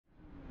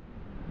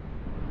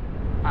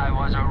I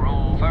was a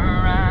rover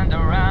and a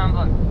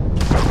rambler.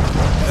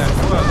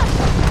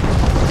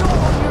 You're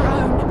on your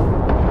own.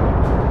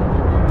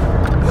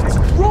 What's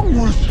wrong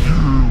with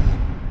you?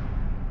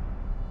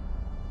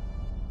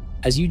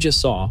 As you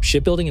just saw,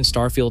 shipbuilding in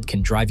Starfield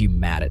can drive you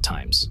mad at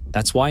times.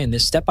 That's why in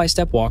this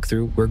step-by-step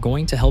walkthrough, we're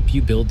going to help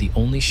you build the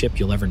only ship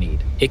you'll ever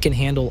need. It can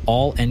handle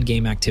all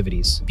endgame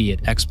activities, be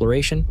it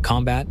exploration,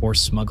 combat, or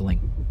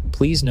smuggling.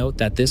 Please note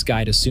that this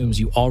guide assumes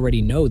you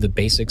already know the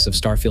basics of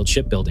Starfield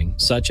shipbuilding,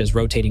 such as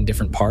rotating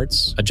different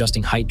parts,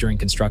 adjusting height during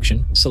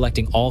construction,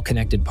 selecting all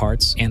connected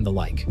parts, and the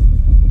like.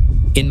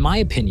 In my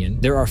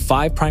opinion, there are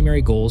 5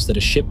 primary goals that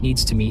a ship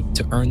needs to meet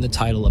to earn the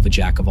title of a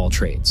jack of all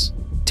trades.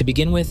 To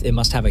begin with, it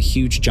must have a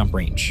huge jump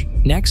range.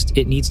 Next,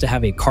 it needs to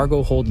have a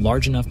cargo hold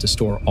large enough to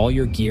store all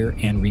your gear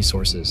and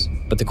resources.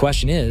 But the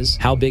question is,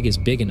 how big is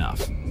big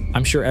enough?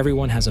 I'm sure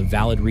everyone has a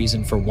valid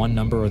reason for one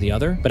number or the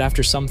other, but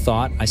after some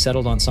thought, I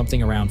settled on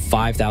something around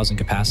 5,000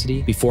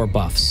 capacity before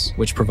buffs,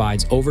 which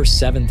provides over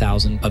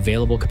 7,000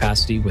 available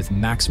capacity with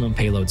maximum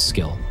payload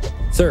skill.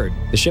 Third,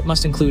 the ship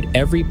must include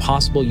every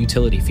possible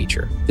utility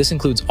feature. This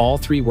includes all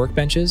 3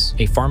 workbenches,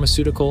 a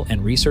pharmaceutical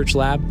and research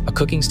lab, a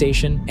cooking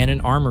station, and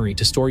an armory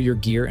to store your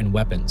gear and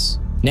weapons.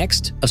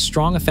 Next, a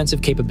strong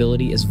offensive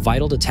capability is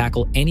vital to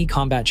tackle any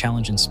combat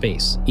challenge in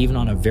space, even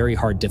on a very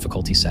hard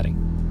difficulty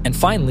setting. And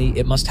finally,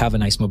 it must have a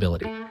nice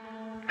mobility.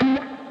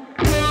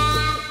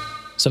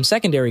 Some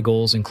secondary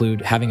goals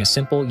include having a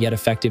simple yet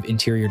effective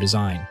interior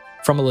design.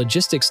 From a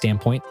logistics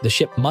standpoint, the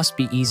ship must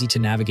be easy to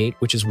navigate,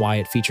 which is why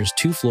it features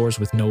 2 floors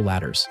with no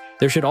ladders.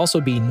 There should also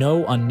be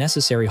no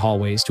unnecessary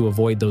hallways to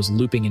avoid those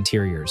looping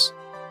interiors.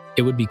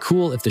 It would be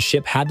cool if the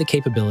ship had the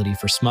capability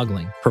for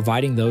smuggling,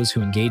 providing those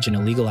who engage in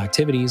illegal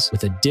activities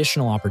with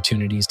additional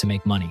opportunities to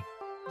make money.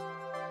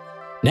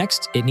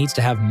 Next, it needs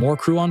to have more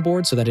crew on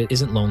board so that it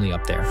isn't lonely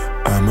up there.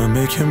 I'ma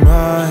make you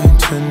mine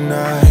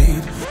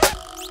tonight.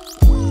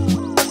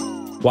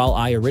 While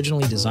I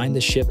originally designed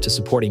this ship to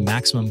support a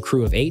maximum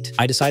crew of 8,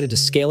 I decided to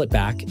scale it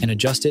back and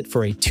adjust it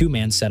for a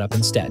 2-man setup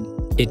instead.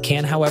 It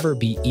can, however,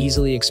 be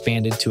easily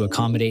expanded to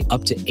accommodate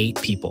up to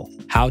 8 people.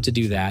 How to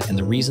do that and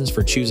the reasons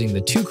for choosing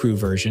the 2-crew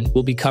version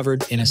will be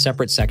covered in a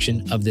separate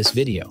section of this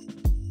video.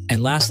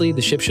 And lastly,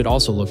 the ship should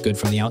also look good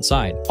from the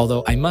outside,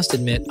 although I must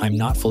admit I'm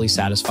not fully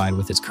satisfied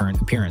with its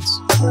current appearance.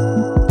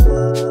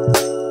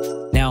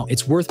 Now,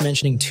 it's worth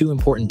mentioning 2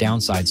 important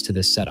downsides to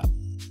this setup.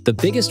 The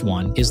biggest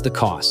one is the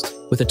cost.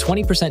 With a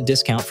 20%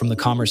 discount from the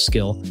commerce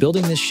skill,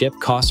 building this ship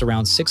costs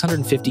around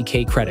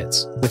 650k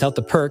credits. Without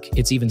the perk,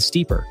 it's even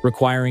steeper,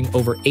 requiring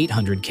over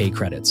 800k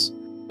credits.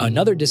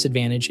 Another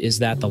disadvantage is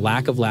that the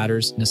lack of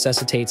ladders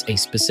necessitates a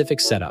specific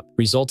setup,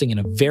 resulting in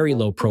a very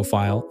low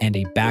profile and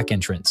a back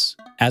entrance.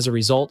 As a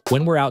result,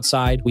 when we're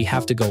outside, we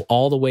have to go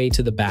all the way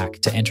to the back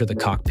to enter the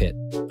cockpit.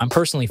 I'm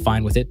personally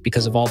fine with it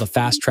because of all the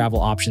fast travel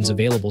options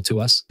available to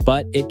us,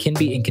 but it can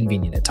be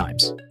inconvenient at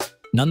times.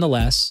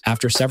 Nonetheless,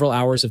 after several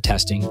hours of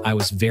testing, I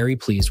was very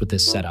pleased with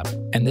this setup,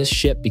 and this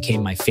ship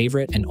became my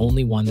favorite and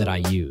only one that I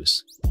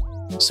use.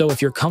 So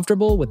if you're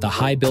comfortable with the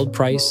high build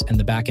price and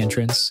the back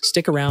entrance,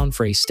 stick around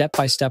for a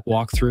step-by-step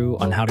walkthrough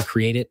on how to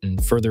create it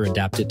and further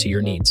adapt it to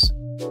your needs.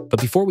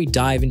 But before we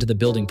dive into the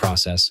building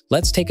process,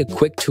 let's take a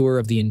quick tour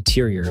of the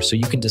interior so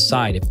you can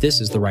decide if this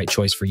is the right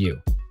choice for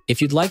you.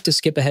 If you'd like to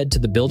skip ahead to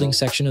the building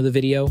section of the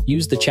video,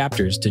 use the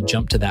chapters to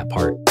jump to that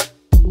part.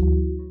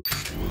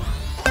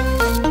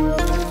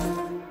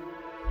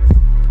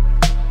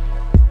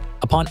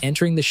 Upon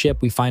entering the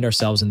ship, we find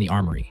ourselves in the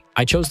armory.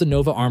 I chose the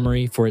Nova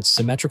Armory for its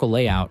symmetrical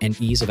layout and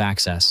ease of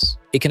access.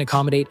 It can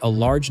accommodate a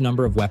large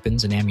number of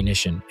weapons and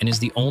ammunition, and is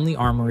the only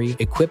armory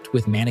equipped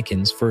with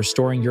mannequins for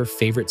storing your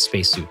favorite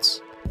spacesuits.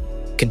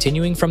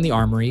 Continuing from the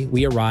armory,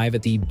 we arrive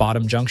at the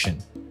bottom junction.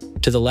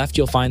 To the left,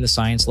 you'll find the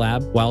science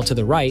lab, while to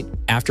the right,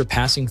 after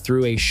passing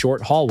through a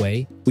short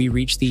hallway, we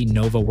reach the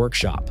Nova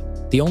workshop.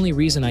 The only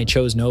reason I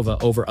chose Nova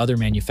over other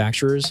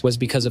manufacturers was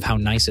because of how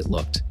nice it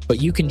looked,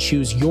 but you can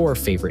choose your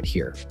favorite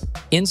here.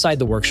 Inside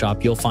the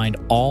workshop, you'll find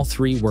all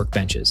 3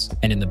 workbenches,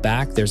 and in the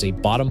back, there's a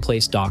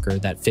bottom-placed docker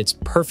that fits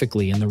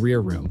perfectly in the rear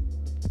room.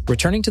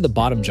 Returning to the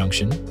bottom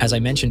junction, as I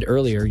mentioned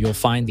earlier, you'll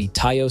find the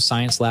Taiyo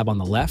science lab on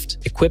the left,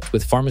 equipped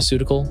with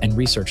pharmaceutical and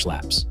research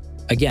labs.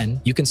 Again,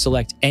 you can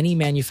select any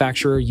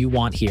manufacturer you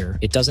want here,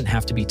 it doesn't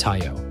have to be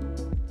Taiyo.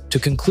 To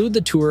conclude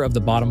the tour of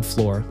the bottom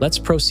floor, let's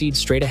proceed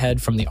straight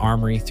ahead from the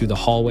armory through the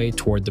hallway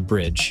toward the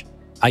bridge.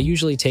 I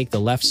usually take the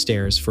left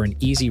stairs for an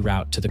easy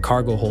route to the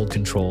cargo hold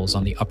controls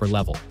on the upper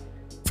level.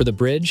 For the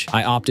bridge,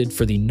 I opted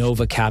for the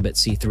Nova Cabot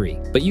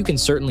C3, but you can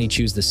certainly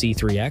choose the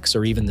C3X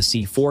or even the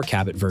C4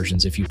 Cabot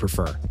versions if you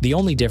prefer. The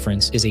only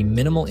difference is a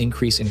minimal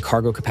increase in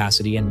cargo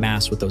capacity and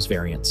mass with those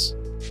variants.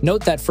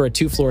 Note that for a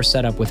 2-floor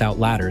setup without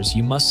ladders,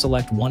 you must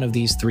select one of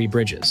these 3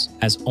 bridges,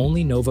 as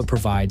only Nova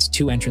provides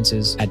 2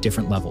 entrances at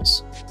different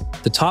levels.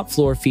 The top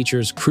floor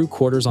features crew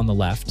quarters on the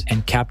left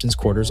and captain's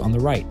quarters on the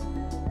right.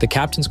 The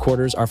captain's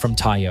quarters are from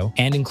Taiyo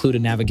and include a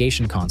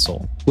navigation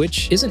console,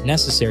 which isn't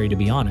necessary to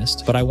be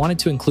honest, but I wanted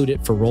to include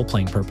it for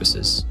role-playing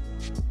purposes.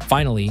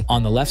 Finally,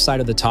 on the left side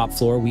of the top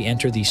floor, we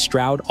enter the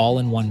Stroud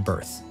all-in-one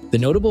berth. The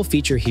notable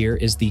feature here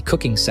is the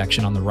cooking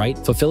section on the right,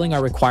 fulfilling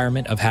our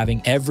requirement of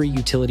having every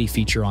utility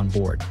feature on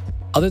board.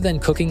 Other than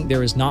cooking,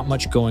 there is not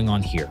much going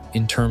on here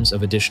in terms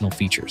of additional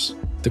features.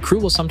 The crew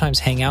will sometimes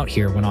hang out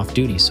here when off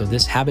duty, so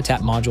this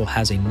habitat module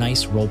has a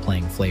nice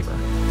role-playing flavor.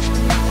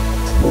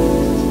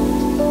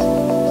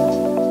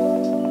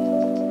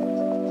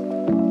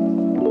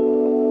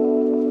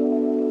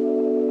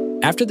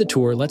 After the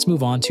tour, let's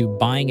move on to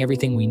buying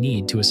everything we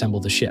need to assemble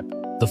the ship.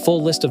 The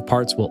full list of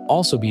parts will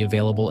also be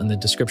available in the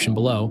description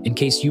below in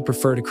case you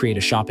prefer to create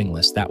a shopping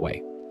list that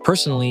way.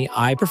 Personally,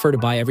 I prefer to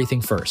buy everything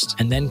first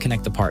and then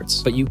connect the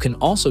parts, but you can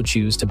also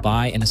choose to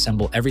buy and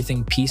assemble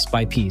everything piece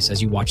by piece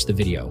as you watch the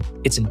video.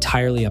 It's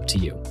entirely up to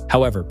you.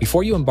 However,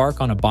 before you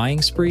embark on a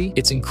buying spree,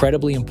 it's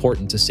incredibly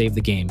important to save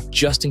the game,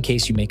 just in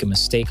case you make a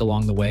mistake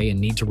along the way and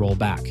need to roll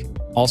back.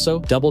 Also,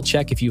 double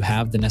check if you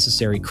have the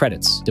necessary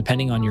credits,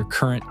 depending on your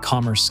current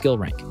commerce skill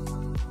rank.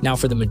 Now,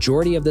 for the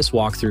majority of this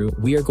walkthrough,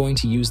 we are going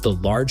to use the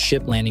large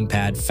ship landing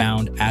pad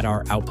found at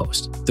our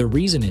outpost. The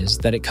reason is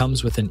that it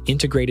comes with an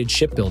integrated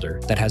ship builder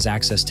that has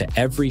access to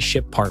every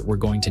ship part we're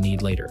going to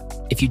need later.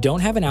 If you don't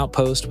have an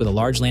outpost with a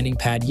large landing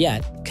pad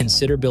yet,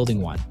 consider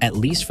building one, at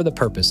least for the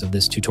purpose of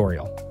this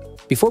tutorial.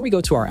 Before we go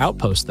to our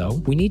outpost,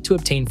 though, we need to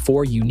obtain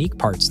 4 unique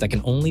parts that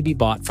can only be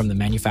bought from the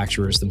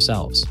manufacturers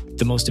themselves.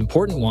 The most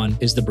important one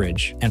is the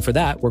bridge, and for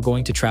that, we're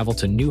going to travel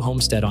to New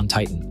Homestead on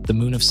Titan, the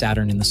moon of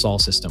Saturn in the Sol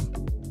system.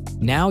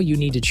 Now you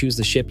need to choose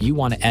the ship you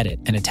want to edit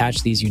and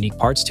attach these unique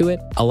parts to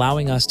it,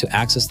 allowing us to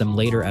access them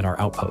later at our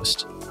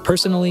outpost.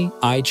 Personally,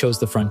 I chose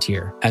the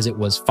Frontier, as it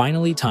was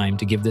finally time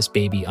to give this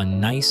baby a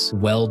nice,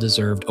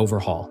 well-deserved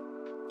overhaul.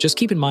 Just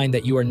keep in mind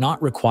that you are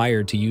not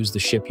required to use the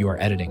ship you are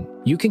editing.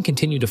 You can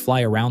continue to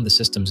fly around the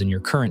systems in your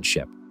current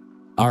ship.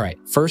 Alright,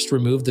 first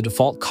remove the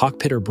default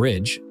cockpit or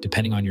bridge,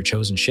 depending on your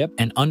chosen ship,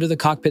 and under the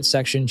cockpit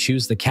section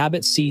choose the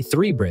Cabot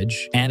C3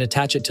 bridge and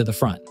attach it to the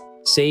front.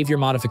 Save your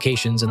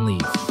modifications and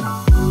leave.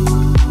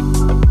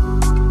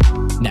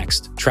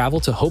 Next, travel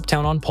to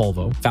Hopetown on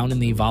Polvo, found in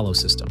the Valo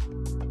system.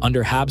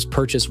 Under HABS,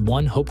 purchase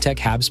 1 HopeTech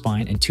HABS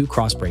spine and 2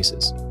 cross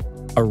braces.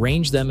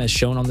 Arrange them as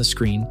shown on the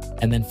screen,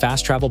 and then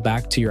fast travel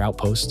back to your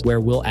outpost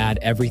where we'll add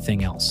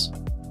everything else.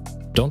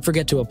 Don't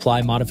forget to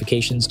apply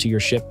modifications to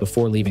your ship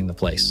before leaving the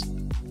place.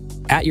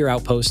 At your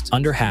outpost,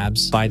 under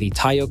HABS, buy the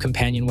Taiyo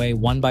Companionway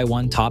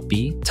 1x1 top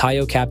B,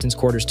 Taiyo Captain's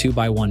Quarters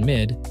 2x1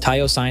 mid,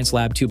 Taiyo Science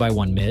Lab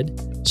 2x1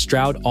 mid,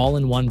 Stroud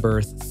All-in-One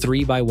Berth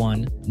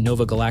 3x1,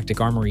 Nova Galactic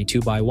Armory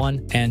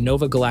 2x1, and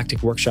Nova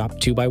Galactic Workshop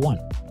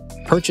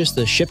 2x1. Purchase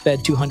the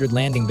Shipbed 200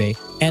 landing bay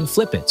and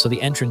flip it so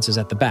the entrance is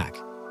at the back.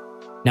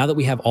 Now that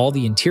we have all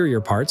the interior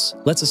parts,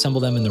 let's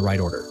assemble them in the right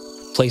order.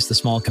 Place the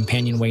small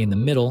companionway in the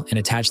middle and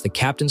attach the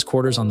captain's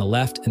quarters on the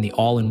left and the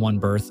all-in-one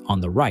berth on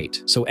the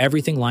right, so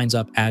everything lines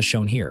up as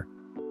shown here.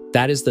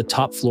 That is the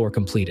top floor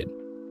completed.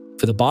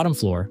 For the bottom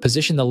floor,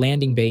 position the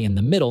landing bay in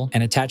the middle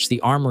and attach the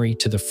armory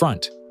to the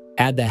front.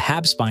 Add the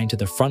HAB spine to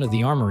the front of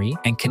the armory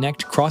and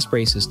connect cross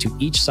braces to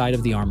each side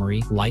of the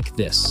armory like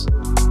this.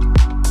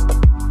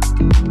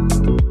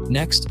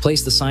 Next,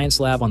 place the science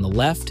lab on the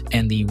left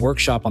and the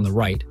workshop on the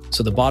right,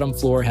 so the bottom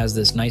floor has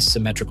this nice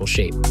symmetrical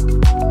shape.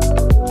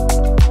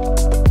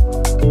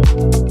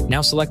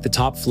 Now select the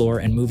top floor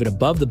and move it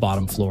above the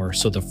bottom floor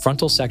so the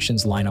frontal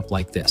sections line up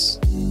like this.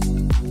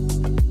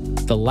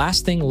 The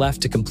last thing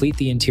left to complete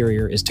the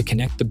interior is to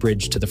connect the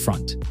bridge to the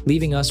front,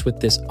 leaving us with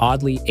this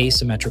oddly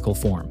asymmetrical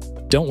form.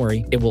 Don't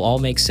worry, it will all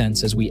make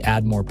sense as we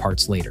add more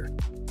parts later.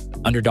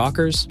 Under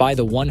dockers, buy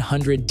the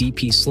 100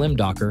 DP Slim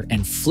docker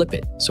and flip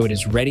it so it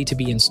is ready to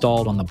be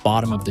installed on the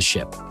bottom of the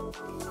ship.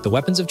 The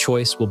weapons of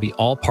choice will be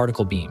all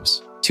particle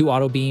beams, 2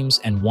 auto beams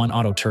and 1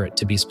 auto turret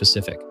to be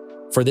specific.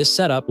 For this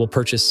setup, we'll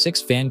purchase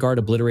 6 Vanguard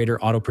Obliterator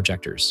auto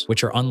projectors,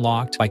 which are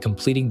unlocked by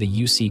completing the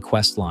UC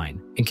quest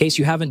line. In case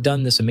you haven't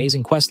done this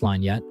amazing quest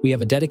line yet, we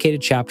have a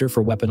dedicated chapter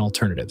for weapon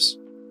alternatives.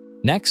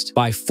 Next,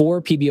 buy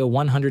 4 PBO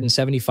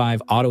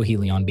 175 auto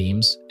Helion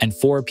beams and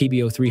 4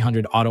 PBO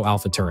 300 auto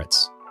alpha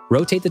turrets.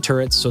 Rotate the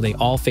turrets so they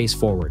all face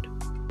forward.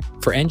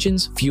 For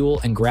engines, fuel,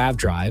 and grav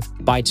drive,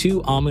 buy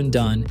 2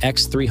 Amundan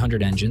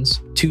X300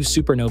 engines, 2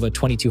 Supernova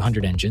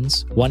 2200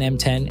 engines, 1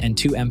 M10 and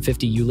 2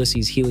 M50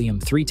 Ulysses Helium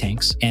 3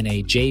 tanks, and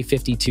a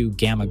J52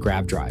 Gamma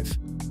grav drive.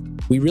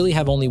 We really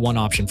have only one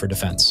option for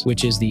defense,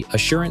 which is the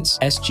Assurance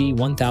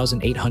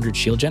SG-1800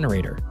 shield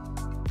generator.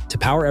 To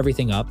power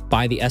everything up,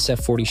 buy the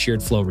SF-40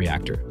 Sheared flow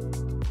reactor.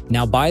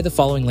 Now buy the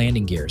following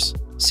landing gears: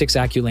 6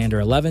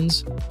 Acculander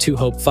 11s, 2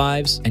 Hope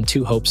 5s, and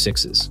 2 Hope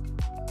 6s.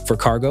 For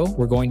cargo,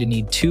 we're going to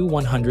need 2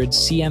 100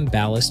 cm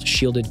ballast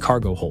shielded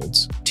cargo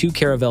holds, 2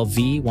 Caravel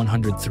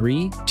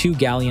V103, 2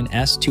 Galleon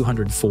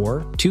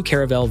S204, 2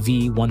 Caravel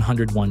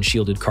V101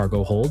 shielded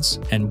cargo holds,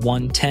 and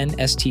 1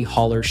 10 ST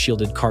Hauler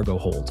shielded cargo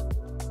hold.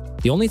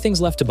 The only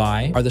things left to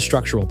buy are the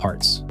structural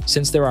parts.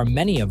 Since there are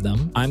many of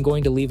them, I'm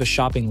going to leave a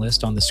shopping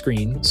list on the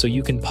screen so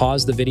you can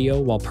pause the video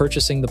while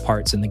purchasing the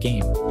parts in the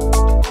game.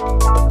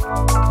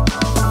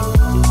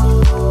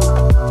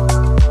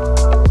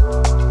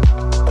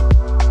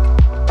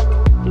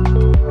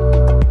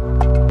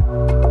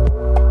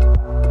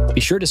 Be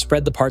sure to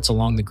spread the parts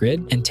along the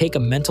grid and take a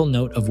mental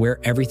note of where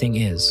everything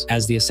is,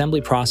 as the assembly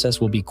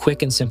process will be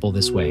quick and simple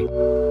this way.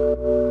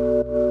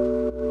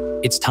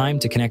 It's time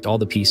to connect all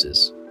the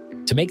pieces.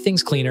 To make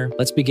things cleaner,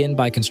 let's begin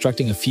by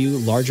constructing a few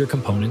larger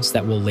components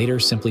that will later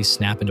simply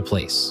snap into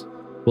place.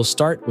 We'll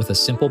start with a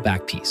simple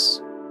back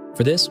piece.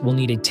 For this, we'll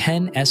need a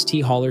 10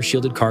 ST hauler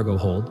shielded cargo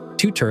hold,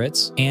 2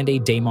 turrets, and a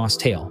Deimos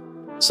tail.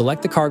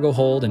 Select the cargo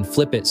hold and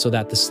flip it so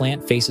that the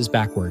slant faces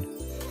backward.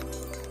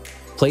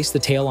 Place the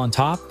tail on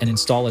top and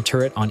install a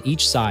turret on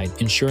each side,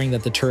 ensuring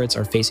that the turrets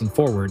are facing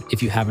forward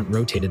if you haven't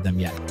rotated them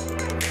yet.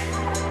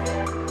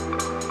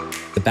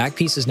 The back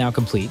piece is now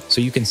complete, so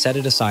you can set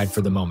it aside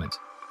for the moment.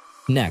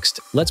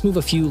 Next, let's move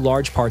a few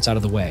large parts out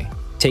of the way.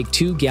 Take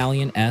 2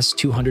 Galleon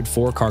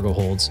S-204 cargo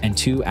holds and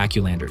 2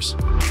 Acculanders.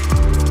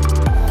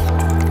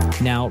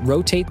 Now,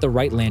 rotate the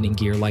right landing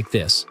gear like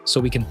this, so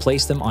we can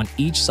place them on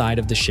each side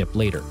of the ship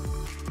later.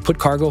 Put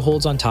cargo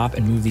holds on top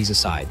and move these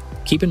aside.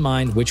 Keep in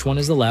mind which one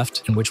is the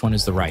left and which one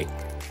is the right.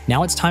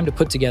 Now it's time to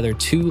put together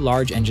 2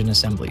 large engine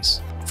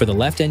assemblies. For the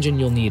left engine,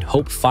 you'll need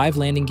Hope 5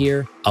 landing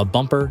gear, a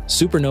bumper,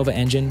 supernova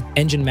engine,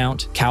 engine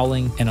mount,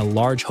 cowling, and a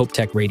large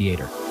HopeTech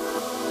radiator.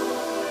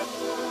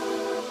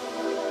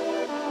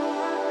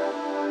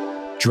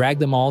 Drag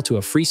them all to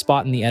a free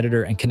spot in the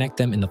editor and connect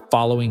them in the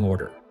following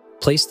order.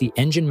 Place the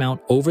engine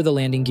mount over the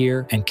landing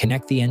gear and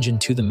connect the engine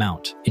to the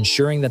mount,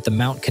 ensuring that the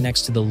mount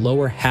connects to the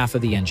lower half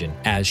of the engine,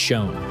 as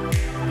shown.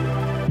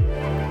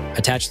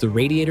 Attach the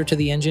radiator to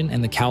the engine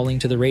and the cowling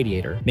to the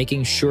radiator,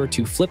 making sure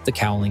to flip the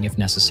cowling if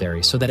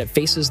necessary so that it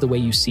faces the way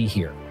you see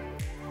here.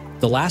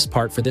 The last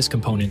part for this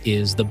component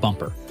is the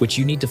bumper, which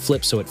you need to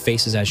flip so it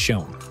faces as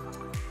shown.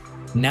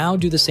 Now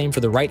do the same for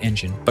the right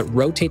engine, but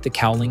rotate the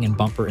cowling and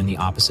bumper in the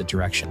opposite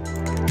direction.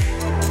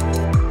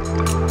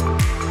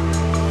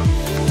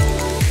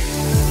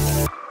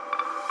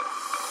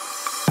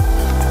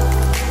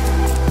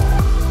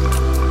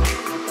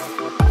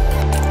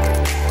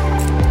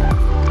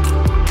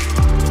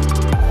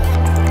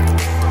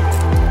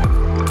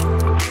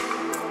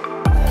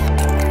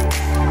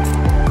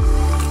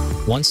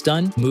 Once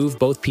done, move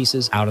both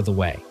pieces out of the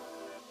way.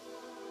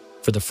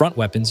 For the front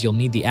weapons, you'll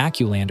need the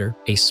Acculander,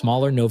 a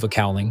smaller Nova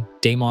cowling,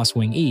 Deimos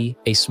Wing E,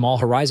 a small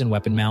Horizon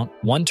weapon mount,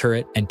 1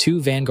 turret, and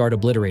 2 Vanguard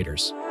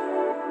obliterators.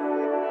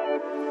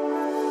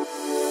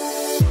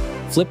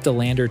 Flip the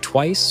lander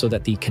twice so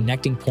that the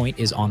connecting point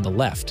is on the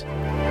left.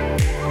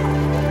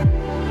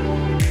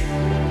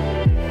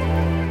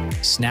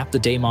 Snap the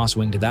Deimos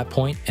wing to that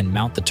point and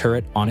mount the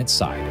turret on its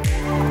side.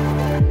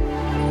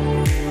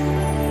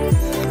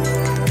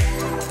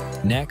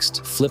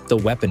 Next, flip the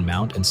weapon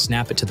mount and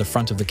snap it to the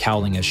front of the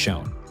cowling as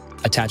shown.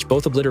 Attach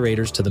both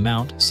obliterators to the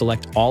mount,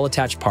 select all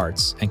attached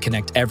parts, and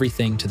connect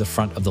everything to the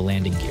front of the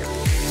landing gear.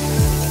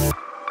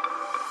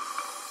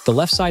 The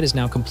left side is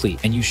now complete,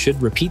 and you should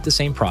repeat the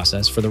same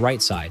process for the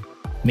right side.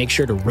 Make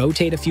sure to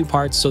rotate a few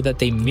parts so that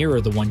they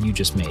mirror the one you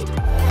just made.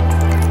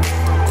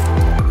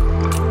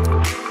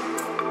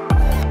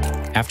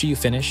 After you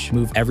finish,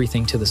 move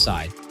everything to the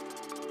side.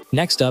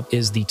 Next up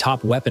is the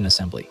top weapon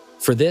assembly.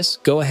 For this,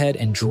 go ahead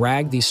and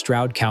drag the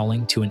Stroud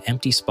cowling to an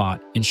empty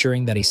spot,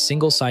 ensuring that a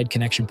single side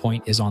connection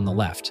point is on the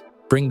left.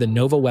 Bring the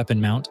Nova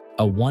weapon mount,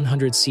 a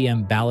 100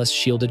 cm ballast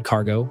shielded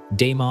cargo,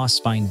 Deimos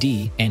Spine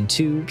D, and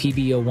 2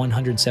 PBO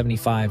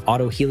 175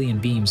 auto helium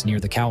beams near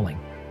the cowling.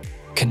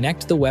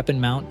 Connect the weapon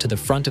mount to the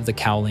front of the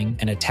cowling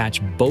and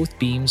attach both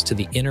beams to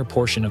the inner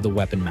portion of the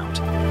weapon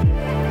mount.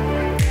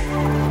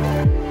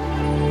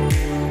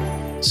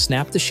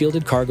 Snap the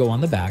shielded cargo on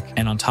the back,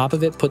 and on top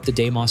of it put the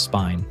Deimos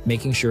spine,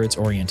 making sure it's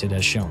oriented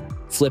as shown.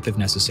 Flip if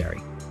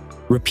necessary.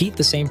 Repeat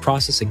the same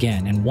process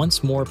again, and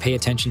once more pay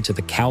attention to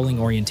the cowling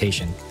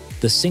orientation.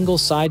 The single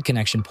side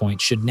connection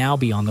point should now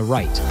be on the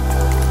right.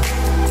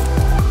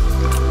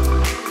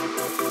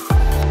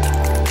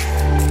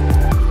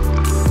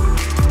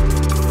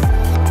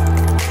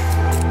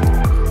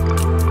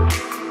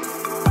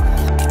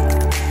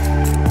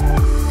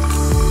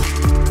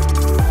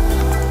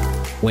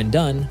 When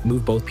done,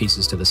 move both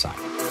pieces to the side.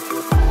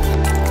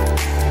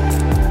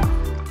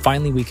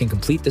 Finally, we can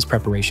complete this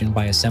preparation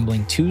by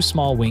assembling 2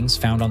 small wings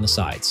found on the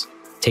sides.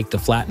 Take the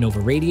flat Nova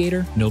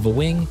radiator, Nova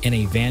wing, and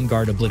a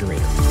Vanguard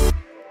obliterator.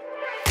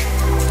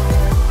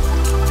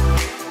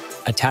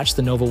 Attach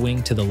the Nova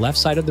wing to the left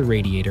side of the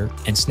radiator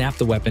and snap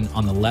the weapon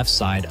on the left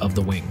side of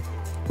the wing.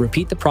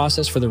 Repeat the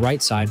process for the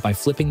right side by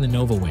flipping the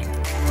Nova wing.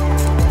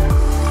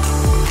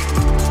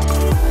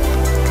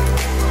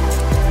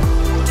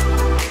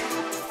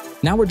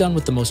 Now we're done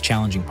with the most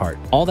challenging part.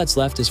 All that's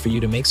left is for you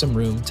to make some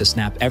room to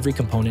snap every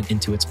component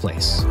into its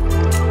place.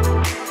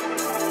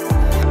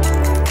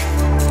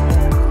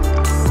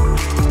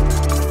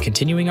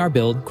 Continuing our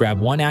build,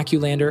 grab 1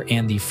 Acculander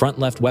and the front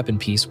left weapon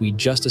piece we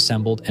just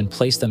assembled and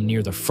place them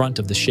near the front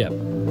of the ship.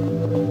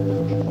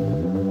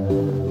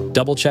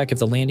 Double check if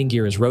the landing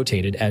gear is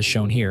rotated as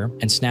shown here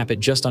and snap it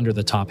just under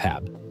the top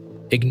hab.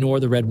 Ignore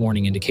the red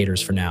warning indicators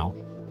for now.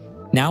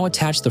 Now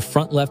attach the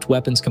front left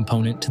weapons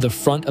component to the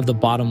front of the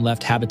bottom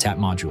left habitat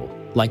module,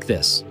 like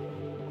this.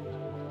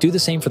 Do the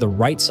same for the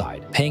right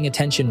side, paying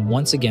attention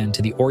once again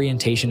to the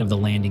orientation of the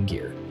landing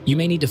gear. You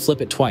may need to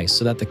flip it twice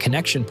so that the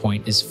connection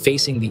point is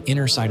facing the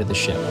inner side of the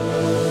ship.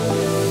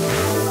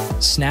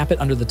 Snap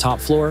it under the top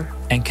floor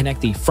and connect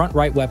the front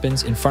right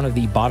weapons in front of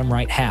the bottom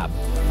right HAB.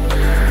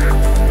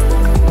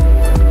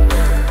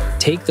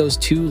 Take those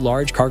two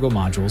large cargo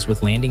modules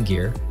with landing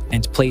gear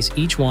and place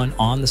each one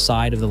on the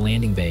side of the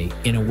landing bay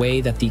in a way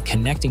that the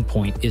connecting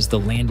point is the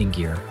landing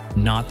gear,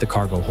 not the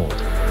cargo hold.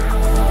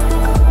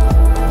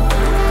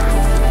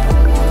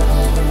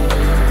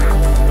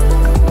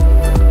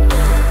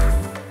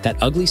 That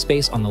ugly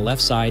space on the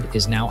left side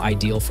is now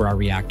ideal for our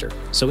reactor,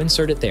 so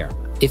insert it there.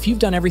 If you've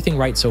done everything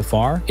right so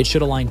far, it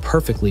should align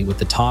perfectly with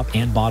the top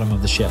and bottom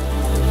of the ship.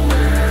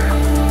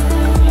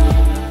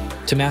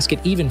 To mask it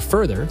even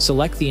further,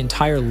 select the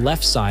entire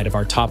left side of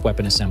our top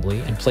weapon assembly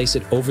and place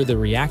it over the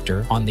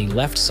reactor on the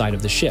left side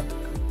of the ship.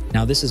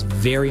 Now this is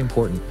very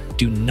important.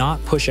 Do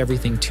not push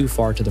everything too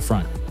far to the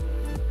front.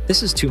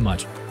 This is too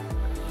much,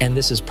 and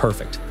this is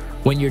perfect.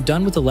 When you're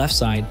done with the left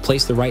side,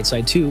 place the right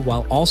side too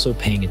while also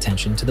paying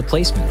attention to the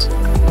placement.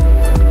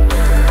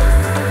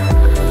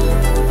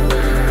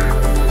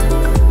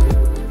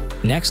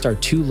 Next are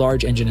two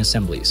large engine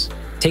assemblies.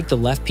 Take the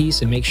left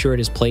piece and make sure it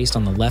is placed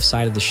on the left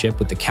side of the ship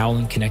with the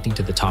cowling connecting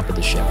to the top of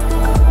the ship.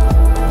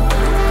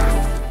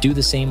 Do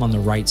the same on the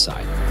right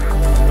side.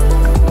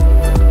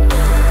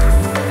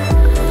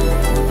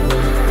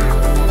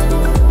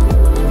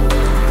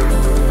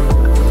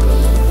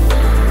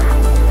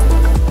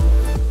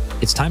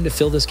 It's time to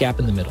fill this gap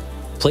in the middle.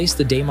 Place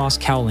the Deimos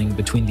cowling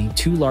between the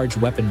two large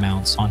weapon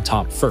mounts on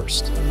top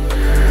first.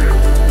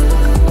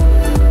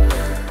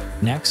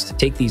 Next,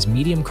 take these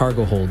medium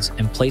cargo holds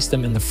and place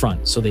them in the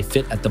front so they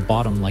fit at the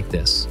bottom like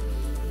this.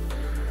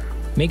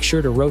 Make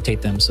sure to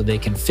rotate them so they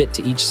can fit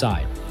to each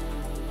side.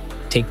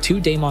 Take two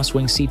Deimos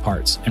wing C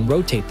parts and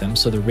rotate them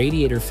so the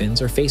radiator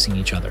fins are facing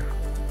each other.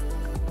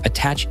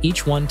 Attach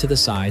each one to the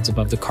sides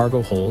above the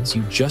cargo holds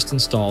you just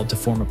installed to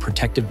form a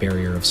protective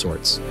barrier of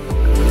sorts.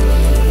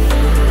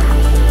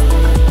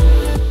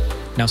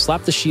 Now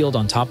slap the shield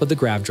on top of the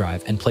Grav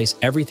drive and place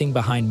everything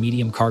behind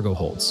medium cargo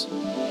holds.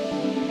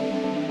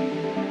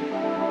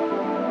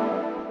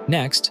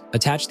 Next,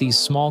 attach these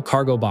small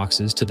cargo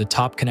boxes to the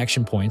top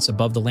connection points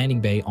above the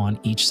landing bay on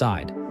each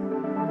side.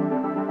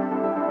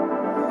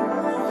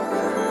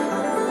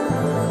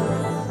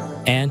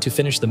 And to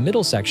finish the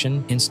middle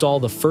section, install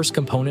the first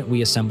component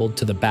we assembled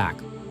to the back,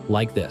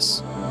 like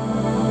this.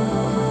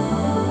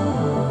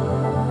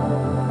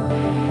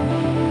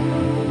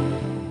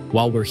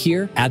 While we're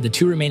here, add the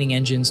two remaining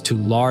engines to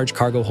large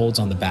cargo holds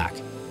on the back.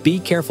 Be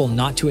careful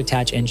not to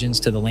attach engines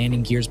to the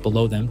landing gears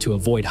below them to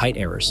avoid height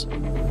errors.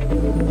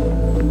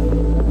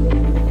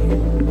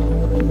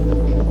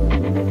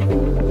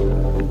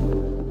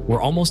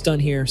 We're almost done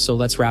here, so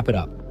let's wrap it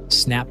up.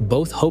 Snap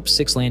both Hope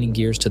 6 landing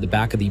gears to the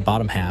back of the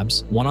bottom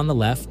HABs, one on the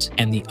left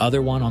and the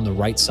other one on the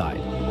right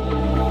side.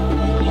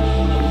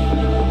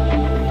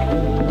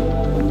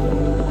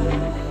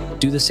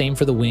 Do the same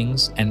for the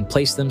wings and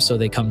place them so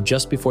they come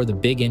just before the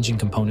big engine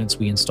components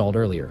we installed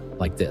earlier,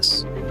 like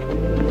this.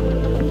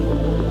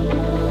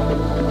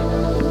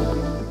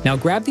 Now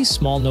grab these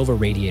small Nova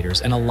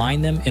radiators and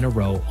align them in a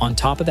row on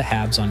top of the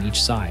HABs on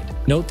each side.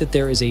 Note that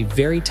there is a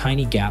very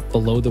tiny gap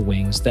below the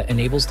wings that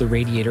enables the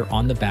radiator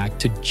on the back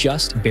to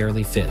just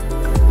barely fit.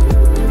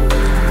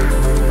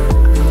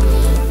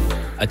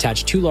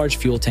 Attach two large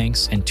fuel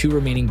tanks and two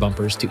remaining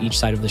bumpers to each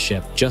side of the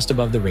ship just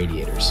above the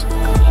radiators.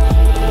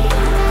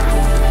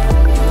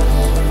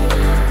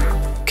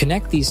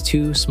 Connect these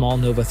two small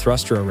Nova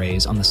thruster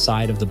arrays on the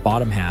side of the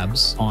bottom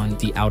HABs on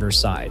the outer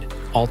side.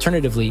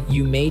 Alternatively,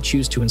 you may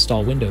choose to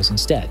install windows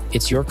instead.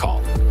 It's your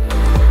call.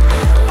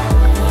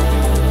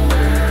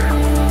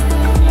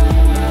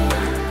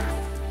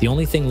 The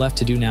only thing left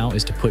to do now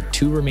is to put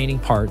two remaining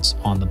parts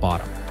on the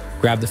bottom.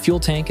 Grab the fuel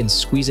tank and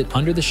squeeze it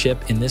under the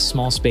ship in this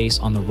small space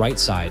on the right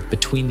side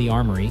between the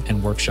armory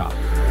and workshop.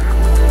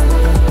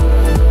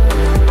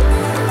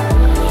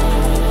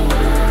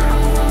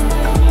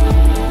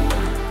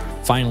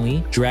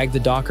 Finally, drag the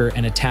docker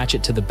and attach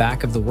it to the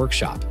back of the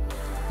workshop.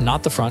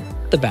 Not the front,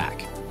 the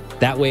back.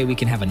 That way we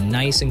can have a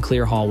nice and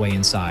clear hallway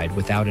inside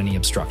without any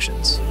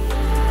obstructions.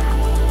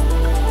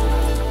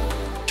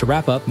 To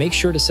wrap up, make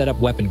sure to set up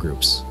weapon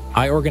groups.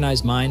 I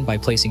organized mine by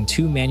placing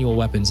two manual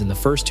weapons in the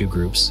first two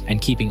groups and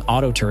keeping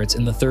auto turrets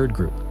in the third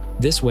group.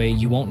 This way,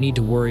 you won't need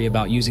to worry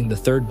about using the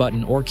third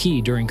button or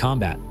key during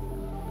combat.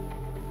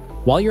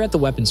 While you're at the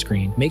weapon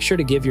screen, make sure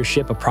to give your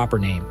ship a proper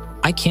name.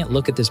 I can't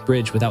look at this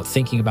bridge without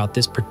thinking about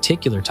this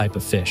particular type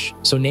of fish,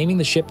 so naming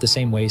the ship the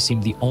same way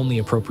seemed the only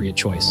appropriate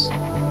choice.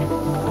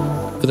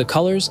 For the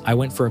colors, I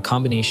went for a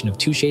combination of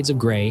two shades of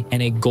gray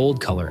and a gold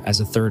color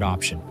as a third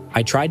option.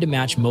 I tried to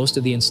match most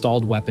of the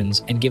installed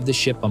weapons and give the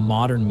ship a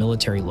modern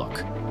military look.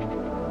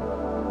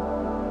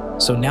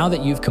 So now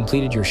that you've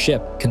completed your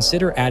ship,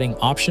 consider adding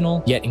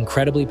optional yet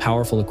incredibly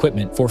powerful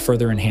equipment for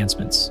further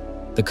enhancements.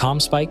 The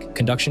comm spike,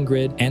 conduction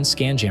grid, and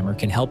scan jammer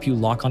can help you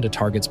lock onto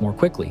targets more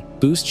quickly,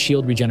 boost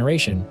shield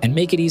regeneration, and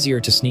make it easier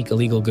to sneak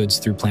illegal goods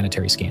through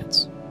planetary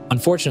scans.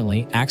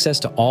 Unfortunately,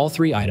 access to all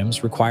 3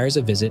 items requires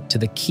a visit to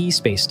the key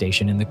space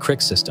station in the Crick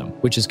system,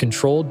 which is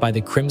controlled by the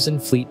Crimson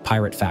Fleet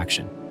pirate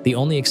faction. The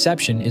only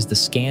exception is the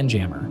Scan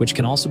Jammer, which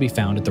can also be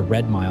found at the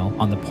Red Mile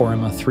on the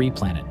Porima 3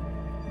 planet.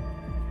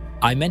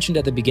 I mentioned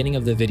at the beginning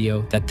of the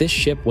video that this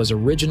ship was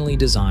originally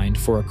designed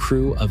for a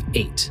crew of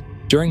 8.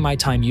 During my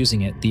time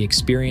using it, the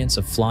experience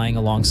of flying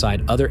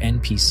alongside other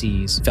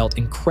NPCs felt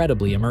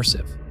incredibly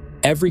immersive.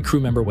 Every crew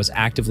member was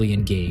actively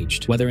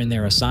engaged, whether in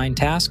their assigned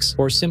tasks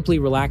or simply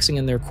relaxing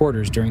in their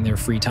quarters during their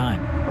free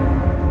time.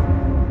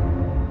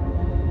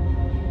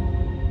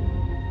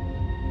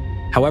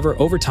 However,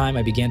 over time,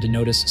 I began to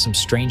notice some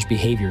strange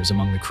behaviors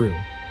among the crew.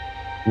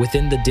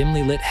 Within the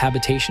dimly lit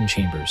habitation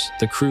chambers,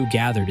 the crew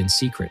gathered in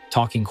secret,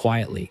 talking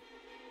quietly.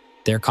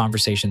 Their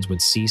conversations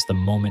would cease the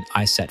moment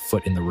I set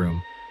foot in the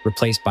room,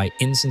 replaced by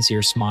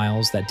insincere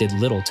smiles that did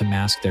little to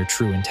mask their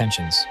true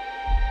intentions.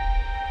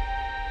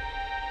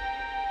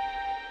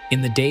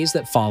 In the days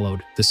that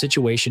followed, the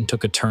situation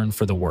took a turn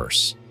for the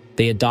worse.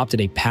 They adopted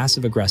a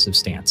passive-aggressive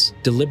stance,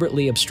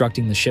 deliberately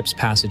obstructing the ship's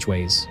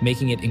passageways,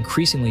 making it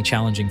increasingly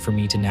challenging for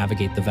me to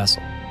navigate the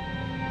vessel.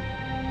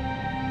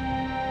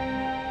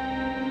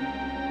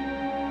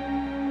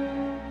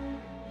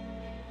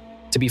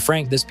 To be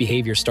frank, this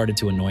behavior started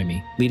to annoy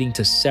me, leading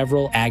to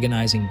several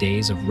agonizing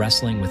days of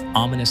wrestling with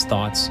ominous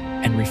thoughts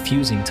and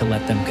refusing to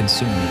let them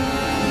consume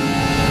me.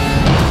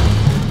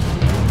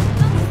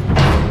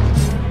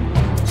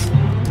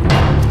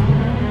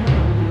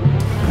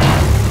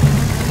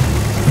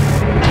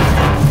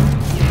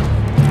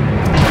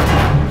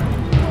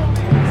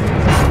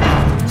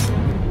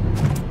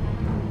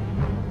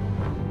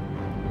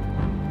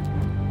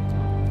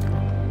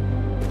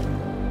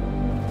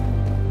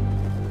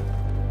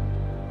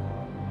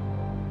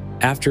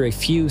 After a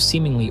few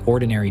seemingly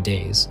ordinary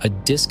days, a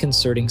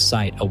disconcerting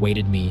sight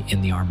awaited me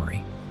in the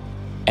armory.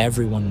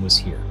 Everyone was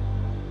here.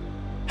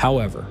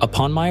 However,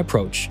 upon my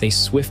approach, they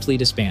swiftly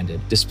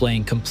disbanded,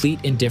 displaying complete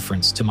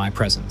indifference to my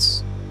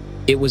presence.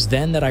 It was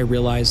then that I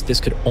realized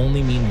this could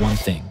only mean one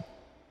thing: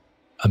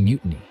 a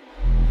mutiny.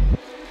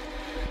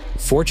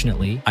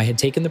 Fortunately, I had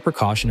taken the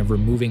precaution of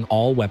removing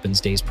all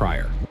weapons days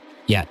prior.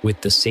 Yet,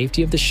 with the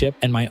safety of the ship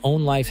and my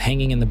own life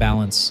hanging in the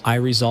balance, I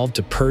resolved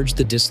to purge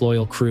the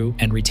disloyal crew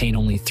and retain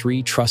only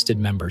 3 trusted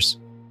members.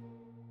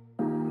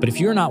 But if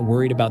you're not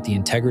worried about the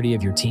integrity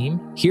of your team,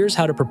 here's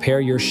how to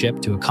prepare your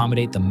ship to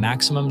accommodate the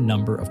maximum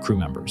number of crew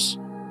members.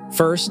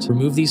 First,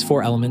 remove these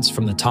 4 elements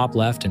from the top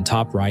left and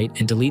top right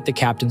and delete the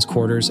captain's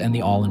quarters and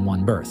the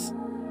all-in-one berth.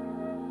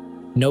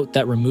 Note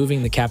that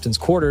removing the captain's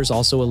quarters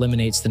also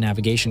eliminates the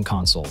navigation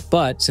console,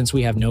 but since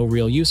we have no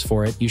real use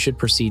for it, you should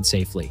proceed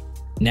safely.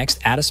 Next,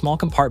 add a small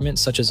compartment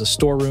such as a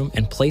storeroom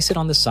and place it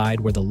on the side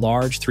where the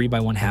large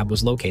 3x1 HAB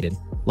was located,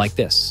 like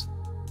this.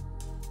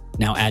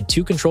 Now add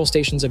 2 control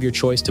stations of your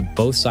choice to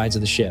both sides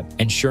of the ship,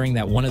 ensuring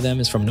that one of them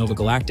is from Nova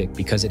Galactic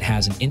because it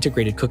has an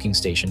integrated cooking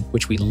station,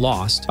 which we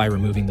lost by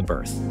removing the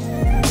berth.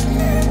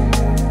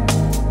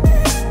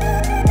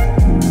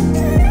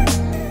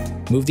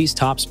 Move these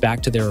tops back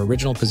to their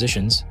original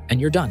positions, and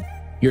you're done.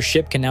 Your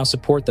ship can now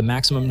support the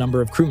maximum number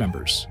of crew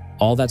members.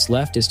 All that's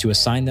left is to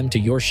assign them to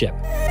your ship.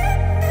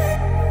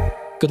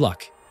 Good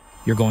luck.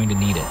 You're going to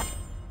need it.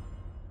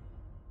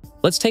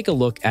 Let's take a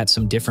look at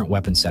some different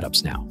weapon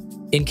setups now.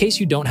 In case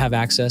you don't have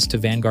access to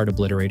Vanguard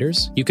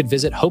Obliterators, you could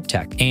visit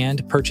HopeTech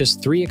and purchase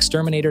 3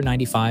 Exterminator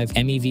 95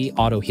 MEV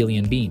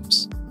Auto-Helion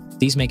beams.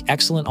 These make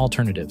excellent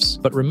alternatives,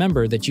 but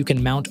remember that you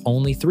can mount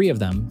only 3 of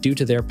them due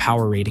to their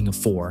power rating of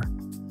 4.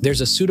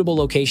 There's a suitable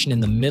location in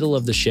the middle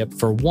of the ship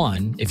for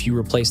 1 if you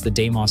replace the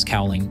Deimos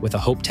cowling with a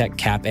HopeTech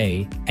Cap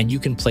A, and you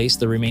can place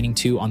the remaining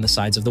 2 on the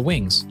sides of the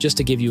wings, just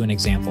to give you an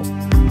example.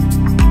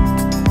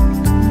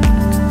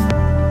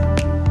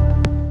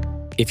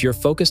 If you're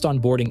focused on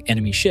boarding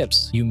enemy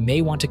ships, you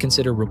may want to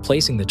consider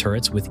replacing the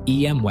turrets with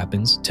EM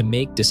weapons to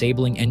make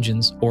disabling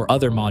engines or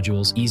other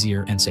modules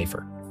easier and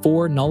safer.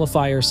 4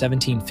 Nullifier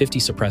 1750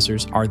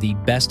 suppressors are the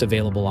best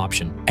available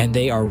option, and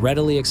they are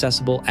readily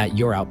accessible at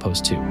your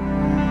outpost too.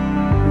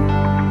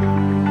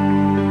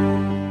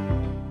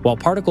 While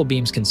particle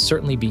beams can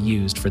certainly be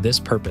used for this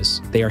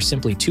purpose, they are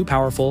simply too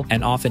powerful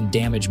and often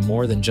damage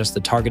more than just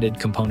the targeted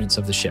components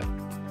of the ship.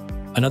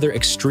 Another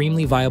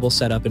extremely viable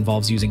setup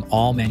involves using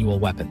all manual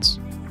weapons.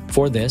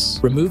 For this,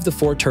 remove the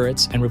 4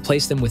 turrets and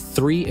replace them with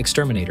 3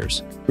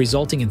 exterminators,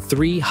 resulting in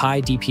 3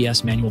 high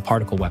DPS manual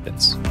particle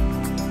weapons.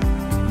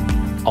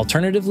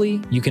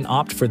 Alternatively, you can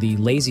opt for the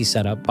lazy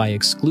setup by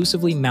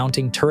exclusively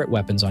mounting turret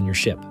weapons on your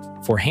ship.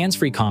 For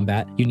hands-free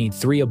combat, you need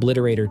 3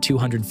 Obliterator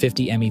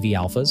 250 MEV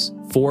alphas,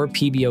 4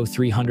 PBO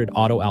 300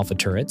 auto alpha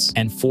turrets,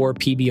 and 4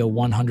 PBO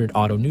 100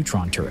 auto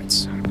neutron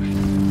turrets.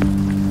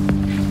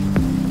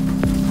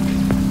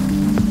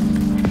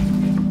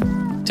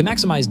 To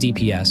maximize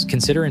DPS,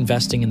 consider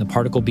investing in the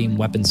particle beam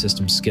weapon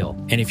system skill.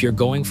 And if you're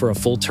going for a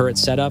full turret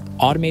setup,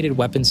 automated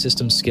weapon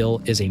system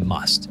skill is a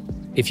must.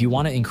 If you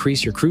want to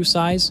increase your crew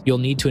size, you'll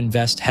need to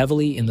invest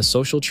heavily in the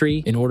social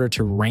tree in order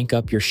to rank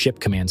up your ship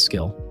command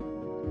skill.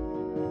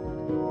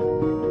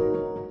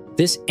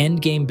 This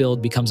endgame build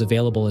becomes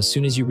available as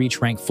soon as you reach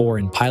rank 4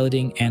 in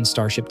piloting and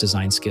starship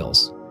design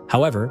skills.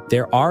 However,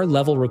 there are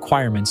level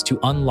requirements to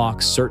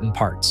unlock certain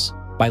parts.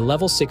 By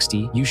level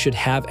 60, you should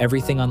have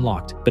everything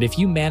unlocked, but if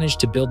you manage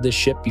to build this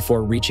ship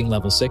before reaching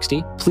level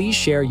 60, please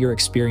share your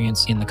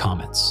experience in the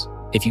comments.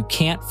 If you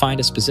can't find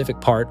a specific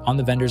part on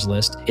the vendor's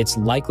list, it's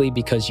likely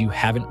because you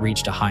haven't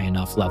reached a high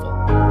enough level.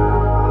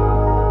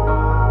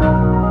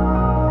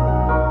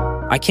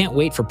 I can't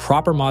wait for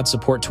proper mod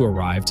support to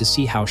arrive to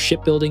see how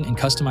shipbuilding and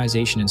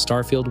customization in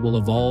Starfield will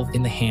evolve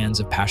in the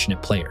hands of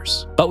passionate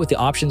players. But with the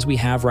options we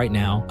have right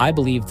now, I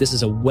believe this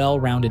is a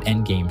well-rounded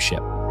endgame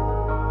ship.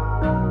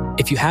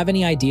 If you have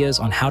any ideas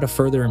on how to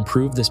further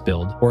improve this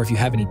build, or if you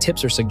have any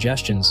tips or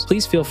suggestions,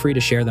 please feel free to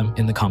share them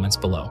in the comments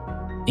below.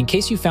 In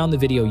case you found the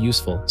video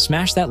useful,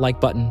 smash that like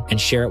button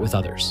and share it with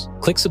others.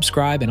 Click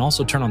subscribe and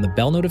also turn on the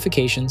bell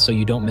notification so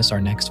you don't miss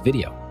our next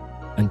video.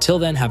 Until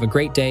then, have a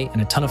great day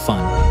and a ton of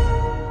fun.